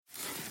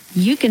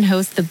you can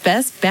host the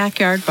best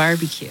backyard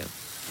barbecue.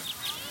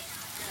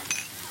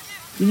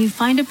 When you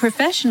find a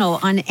professional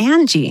on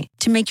Angie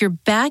to make your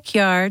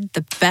backyard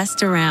the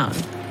best around.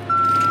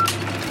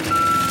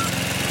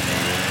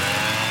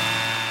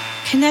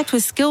 Connect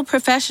with skilled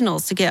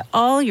professionals to get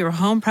all your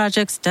home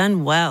projects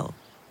done well.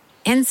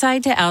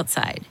 Inside to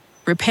outside,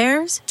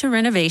 repairs to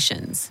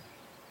renovations.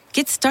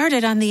 Get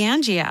started on the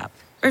Angie app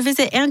or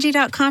visit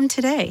Angie.com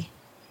today.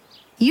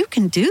 You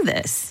can do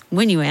this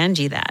when you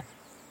Angie that.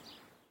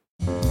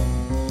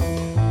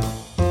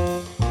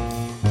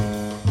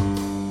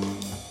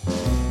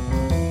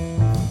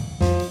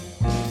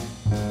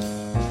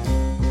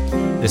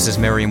 This is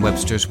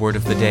Merriam-Webster's Word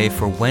of the Day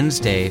for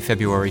Wednesday,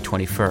 February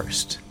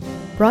 21st.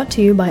 Brought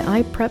to you by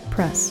iPrep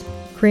Press,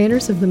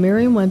 creators of the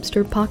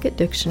Merriam-Webster Pocket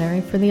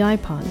Dictionary for the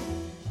iPod.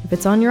 If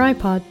it's on your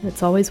iPod,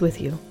 it's always with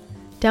you.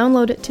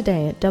 Download it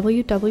today at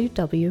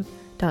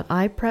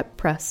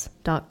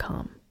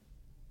www.ipreppress.com.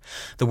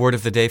 The word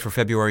of the day for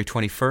February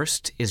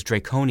 21st is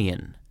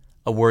Draconian,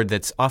 a word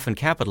that's often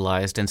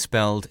capitalized and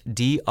spelled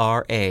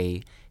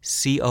Draconian.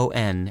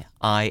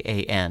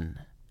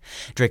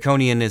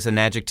 Draconian is an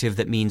adjective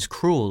that means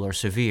cruel or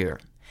severe.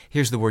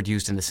 Here's the word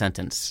used in the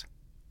sentence.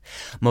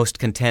 Most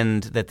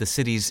contend that the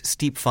city's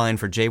steep fine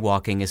for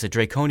jaywalking is a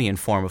draconian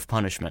form of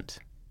punishment.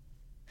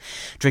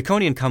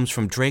 Draconian comes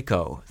from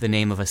Draco, the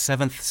name of a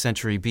 7th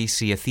century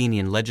BC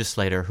Athenian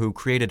legislator who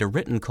created a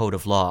written code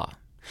of law.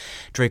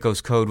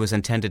 Draco's code was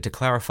intended to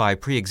clarify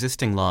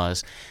pre-existing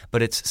laws,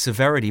 but its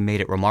severity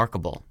made it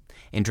remarkable.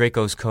 In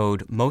Draco's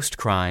code, most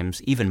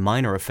crimes, even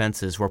minor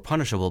offenses, were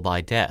punishable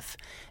by death,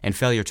 and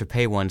failure to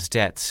pay one's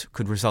debts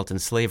could result in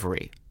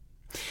slavery.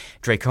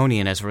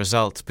 Draconian, as a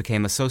result,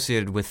 became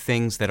associated with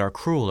things that are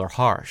cruel or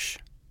harsh.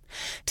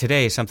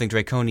 Today, something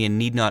draconian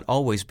need not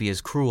always be as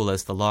cruel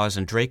as the laws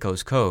in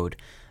Draco's code.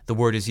 The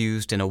word is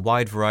used in a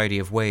wide variety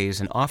of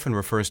ways and often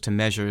refers to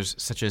measures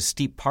such as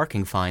steep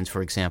parking fines,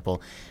 for example,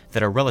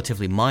 that are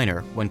relatively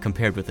minor when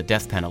compared with the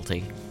death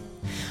penalty.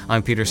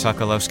 I'm Peter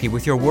Sokolowski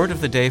with your Word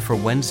of the Day for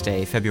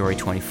Wednesday, February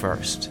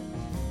 21st.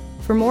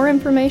 For more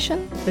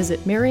information,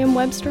 visit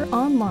Merriam-Webster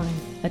online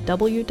at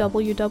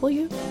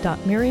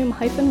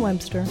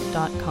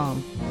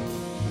www.merriam-webster.com.